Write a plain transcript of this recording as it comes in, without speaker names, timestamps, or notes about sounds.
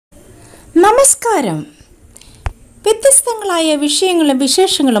നമസ്കാരം. വ്യത്യസ്തങ്ങളായ വിഷയങ്ങളും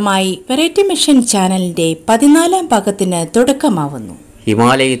വിശേഷങ്ങളുമായി വെറൈറ്റി മിഷൻ ചാനലിൻ്റെ 14-ാം ഭാഗത്തിന് തുടക്കമാവുന്നു.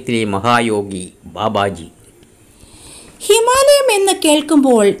 ഹിമാലയത്തിലെ മഹായോഗി ബാബാജി. ഹിമാലയം എന്ന്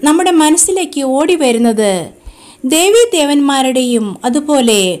കേൾക്കുമ്പോൾ നമ്മുടെ മനസ്സിലേക്ക് ഓടി വരുന്നത് ദേവീദേവന്മാരുടെയും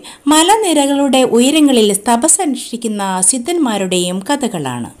അതുപോലെ മലനിരകളുടെ ഉയരങ്ങളിൽ തപസ്സനുഷ്ഠിക്കുന്ന സിദ്ധന്മാരുടെയും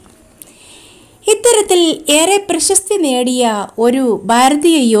കഥകളാണ്. ഇത്തരത്തിൽ ഏറെ പ്രശസ്തി നേടിയ ഒരു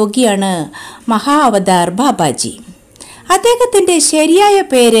ഭാരതീയ യോഗിയാണ് മഹാവതാർ ബാബാജി. അദ്ദേഹത്തിൻ്റെ ശരിയായ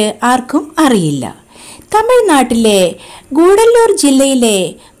പേര് ആർക്കും അറിയില്ല. തമിഴ്നാട്ടിലെ ഗൂഡല്ലൂർ ജില്ലയിലെ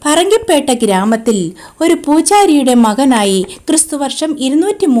പറങ്കിപ്പേട്ട ഗ്രാമത്തിൽ ഒരു പൂജാരിയുടെ മകനായി ക്രിസ്തുവർഷം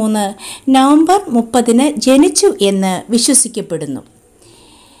 203 നവംബർ 30 ജനിച്ചു എന്ന് വിശ്വസിക്കപ്പെടുന്നു.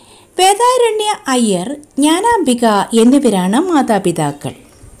 വേദാരണ്യ അയ്യർ, ജ്ഞാനാംബിക എന്നിവരാണ് മാതാപിതാക്കൾ.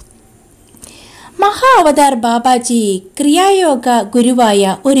 മഹാവതാർ ബാബാജി ക്രിയായോഗ ഗുരുവായ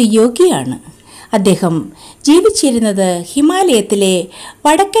ഒരു യോഗിയാണ്. അദ്ദേഹം ജീവിച്ചിരുന്നത് ഹിമാലയത്തിലെ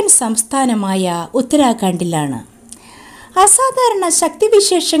വടക്കൻ സംസ്ഥാനമായ ഉത്തരാഖണ്ഡിലാണ്. അസാധാരണ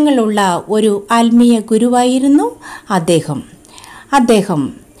ശക്തിവിശേഷങ്ങളുള്ള ഒരു ആത്മീയ ഗുരുവായിരുന്നു അദ്ദേഹം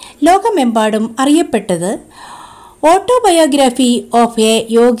ലോകമെമ്പാടും അറിയപ്പെട്ടത് ഓട്ടോബയോഗ്രഫി ഓഫ് എ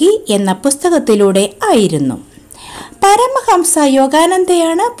യോഗി എന്ന പുസ്തകത്തിലൂടെ ആയിരുന്നു. പരമഹംസ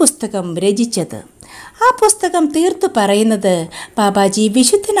യോഗാനന്ദയാണ് പുസ്തകം രചിച്ചത്. ആ പുസ്തകം തീർത്തു പറയുന്നത് ബാബാജി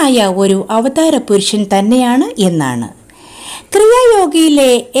വിശുദ്ധനായ ഒരു അവതാര പുരുഷൻ തന്നെയാണ് എന്നാണ്.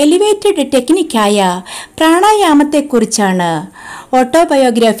 ക്രിയായോഗയിലെ എലിവേറ്റഡ് ടെക്നിക്കായ പ്രാണായാമത്തെക്കുറിച്ചാണ്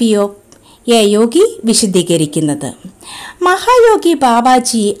ഓട്ടോബയോഗ്രഫി ഓഫ് എ യോഗി വിശദീകരിക്കുന്നത്. മഹായോഗി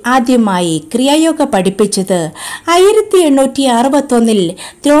ബാബാജി ആദ്യമായി ക്രിയായോഗ പഠിപ്പിച്ചത് 1861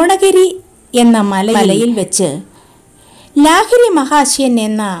 ദ്രോണഗിരി എന്ന മലയിൽ വെച്ച് ലാഹിരി മഹാശയൻ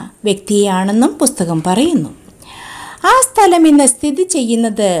എന്ന വ്യക്തിയാണെന്നും പുസ്തകം പറയുന്നു. ആ സ്ഥലം ഇന്ന് സ്ഥിതി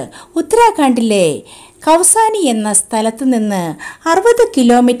ചെയ്യുന്നത് ഉത്തരാഖണ്ഡിലെ കൗസാനി എന്ന സ്ഥലത്ത് നിന്ന് 60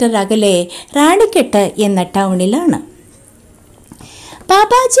 കിലോമീറ്റർ അകലെ റാണിക്കെട്ട് എന്ന ടൗണിലാണ്.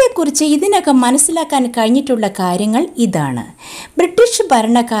 ബാബാജിയെക്കുറിച്ച് ഇതിനകം മനസ്സിലാക്കാൻ കഴിഞ്ഞിട്ടുള്ള കാര്യങ്ങൾ ഇതാണ്. ബ്രിട്ടീഷ്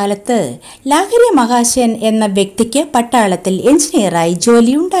ഭരണകാലത്ത് ലാഹിരി മഹാശയൻ എന്ന വ്യക്തിക്ക് പട്ടാളത്തിൽ എഞ്ചിനീയറായി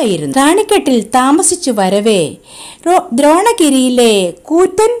ജോലിയുണ്ടായിരുന്നു. റാണിക്കെട്ടിൽ താമസിച്ചു വരവേ ദ്രോണഗിരിയിലെ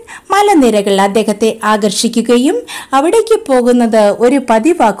കൂറ്റൻ മലനിരകൾ അദ്ദേഹത്തെ ആകർഷിക്കുകയും അവിടേക്ക് പോകുന്നത് ഒരു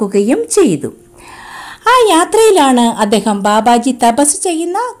പതിവാക്കുകയും ചെയ്തു. ആ യാത്രയിലാണ് അദ്ദേഹം ബാബാജി തപസ്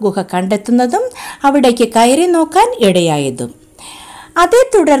ചെയ്യുന്ന ഗുഹ കണ്ടെത്തുന്നതും അവിടേക്ക് കയറി നോക്കാൻ ഇടയായതും. അതേ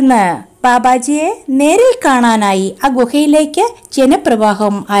തുടർന്ന് ബാബാജിയെ നേരിൽ കാണാനായി ആ ഗുഹയിലേക്ക്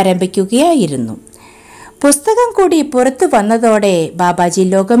ജനപ്രവാഹം ആരംഭിക്കുകയായിരുന്നു. പുസ്തകം കൂടി പുറത്തു വന്നതോടെ ബാബാജി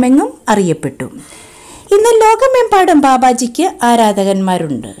ലോകമെങ്ങും അറിയപ്പെട്ടു. ഇന്ന് ലോകമെമ്പാടും ബാബാജിക്ക്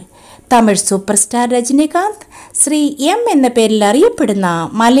ആരാധകന്മാരുണ്ട്. Tamil super star Rajinikanth, Shri M എന്ന പേരിൽ അറിയപ്പെടുന്ന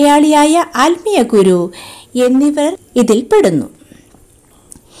മലയാളിയായ ആത്മീയ ഗുരു എന്നിവർ ഇതിൽ പെടുന്നു.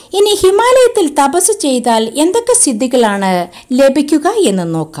 ഇനി ഹിമാലയത്തിൽ തപസ് ചെയ്താൽ എന്തൊക്കെ സിദ്ധികളാണ് ലഭിക്കുക എന്ന്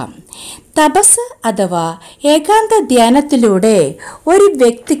നോക്കാം. തപസ് അഥവാ ഏകാന്ത ധ്യാനത്തിലൂടെ ഒരു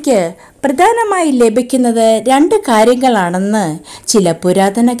വ്യക്തിക്ക് പ്രധാനമായി ലഭിക്കുന്നത് 2 കാര്യങ്ങളാണെന്ന് ചില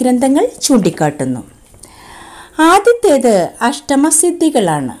പുരാതന ഗ്രന്ഥങ്ങൾ ചൂണ്ടിക്കാട്ടുന്നു. ആദ്യത്തേത്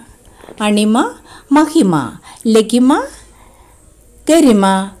അഷ്ടമസിദ്ധികളാണ്. അണിമ, മഹിമ, ലഘിമ, ഗരിമ,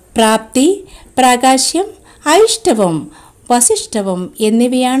 പ്രാപ്തി, പ്രാകാശ്യം, ഐഷ്ടവം, വസിഷ്ഠവം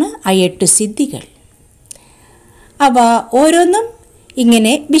എന്നിവയാണ് ആ 8 സിദ്ധികൾ. അവ ഓരോന്നും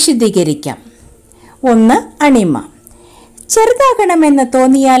ഇങ്ങനെ വിശദീകരിക്കാം. 1. അണിമ, ചെറുതാകണമെന്ന്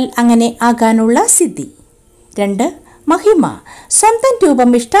തോന്നിയാൽ അങ്ങനെ ആകാനുള്ള സിദ്ധി. 2. മഹിമ, സ്വന്തം രൂപം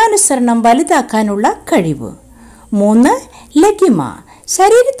ഇഷ്ടാനുസരണം വലുതാക്കാനുള്ള കഴിവ്. 3. ലഘിമ,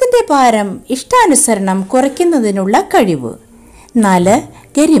 ശരീരത്തിൻ്റെ ഭാരം ഇഷ്ടാനുസരണം കുറയ്ക്കുന്നതിനുള്ള കഴിവ്. 4.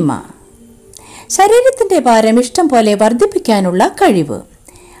 ഗരിമ, ശരീരത്തിൻ്റെ ഭാരം ഇഷ്ടം പോലെ വർദ്ധിപ്പിക്കാനുള്ള കഴിവ്.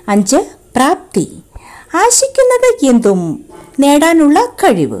 5. പ്രാപ്തി, ആശിക്കുന്നത് എന്തും നേടാനുള്ള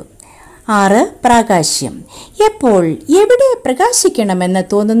കഴിവ്. 6. പ്രാകാശ്യം, എപ്പോൾ എവിടെ പ്രകാശിക്കണമെന്ന്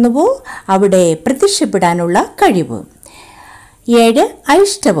തോന്നുന്നുവോ അവിടെ പ്രത്യക്ഷപ്പെടാനുള്ള കഴിവ്. 7.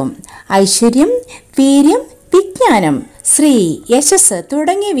 ഐഷ്ടവം, ഐശ്വര്യം, വീര്യം, വിജ്ഞാനം, ശ്രീ, യശസ്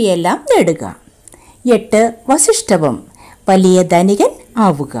തുടങ്ങിയവയെല്ലാം നേടുക. 8. വസിഷ്ഠവം, വലിയ ധനികൻ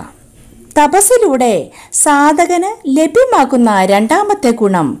ആവുക. തപസ്സിലൂടെ സാധകന് ലഭ്യമാകുന്ന 2ാമത്തെ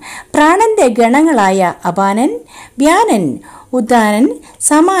ഗുണം പ്രാണന്റെ ഗണങ്ങളായ അപാനൻ, വ്യാനൻ, ഉദാനൻ,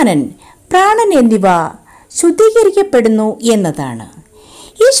 സമാനൻ, പ്രാണൻ എന്നിവ ശുദ്ധീകരിക്കപ്പെടുന്നു എന്നതാണ്.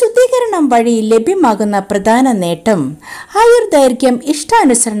 ഈ ശുദ്ധീകരണം വഴി ലഭ്യമാകുന്ന പ്രധാന നേട്ടം ആയുർദൈർഘ്യം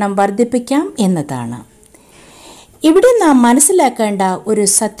ഇഷ്ടാനുസരണം വർദ്ധിപ്പിക്കാം എന്നതാണ്. ഇവിടെ നാം മനസ്സിലാക്കേണ്ട ഒരു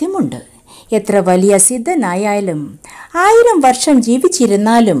സത്യമുണ്ട്. എത്ര വലിയ സിദ്ധനായാലും 1000 വർഷം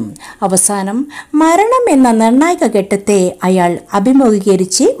ജീവിച്ചിരുന്നാലും അവസാനം മരണം എന്ന നിർണായക ഘട്ടത്തെ അയാൾ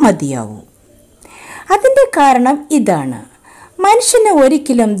അഭിമുഖീകരിച്ചേ മതിയാവൂ. അതിൻ്റെ കാരണം ഇതാണ്: മനുഷ്യന്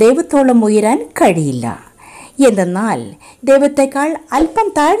ഒരിക്കലും ദൈവത്തോളം ഉയരാൻ കഴിയില്ല. എന്തെന്നാൽ ദൈവത്തെക്കാൾ അല്പം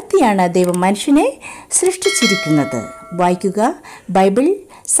താഴ്ത്തിയാണ് ദൈവം മനുഷ്യനെ സൃഷ്ടിച്ചിരിക്കുന്നത്. വായിക്കുക ബൈബിൾ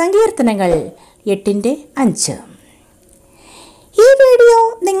സങ്കീർത്തനങ്ങൾ 8:5. ഈ വീഡിയോ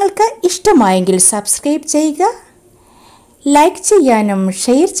നിങ്ങൾക്ക് ഇഷ്ടമായെങ്കിൽ സബ്സ്ക്രൈബ് ചെയ്യുക, ലൈക്ക് ചെയ്യാനും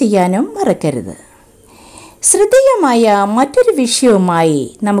ഷെയർ ചെയ്യാനും മറക്കരുത്. ശ്രദ്ധേയമായ മറ്റൊരു വിഷയവുമായി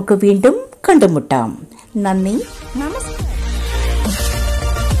നമുക്ക് വീണ്ടും കണ്ടുമുട്ടാം. നന്ദി, നമസ്കാരം.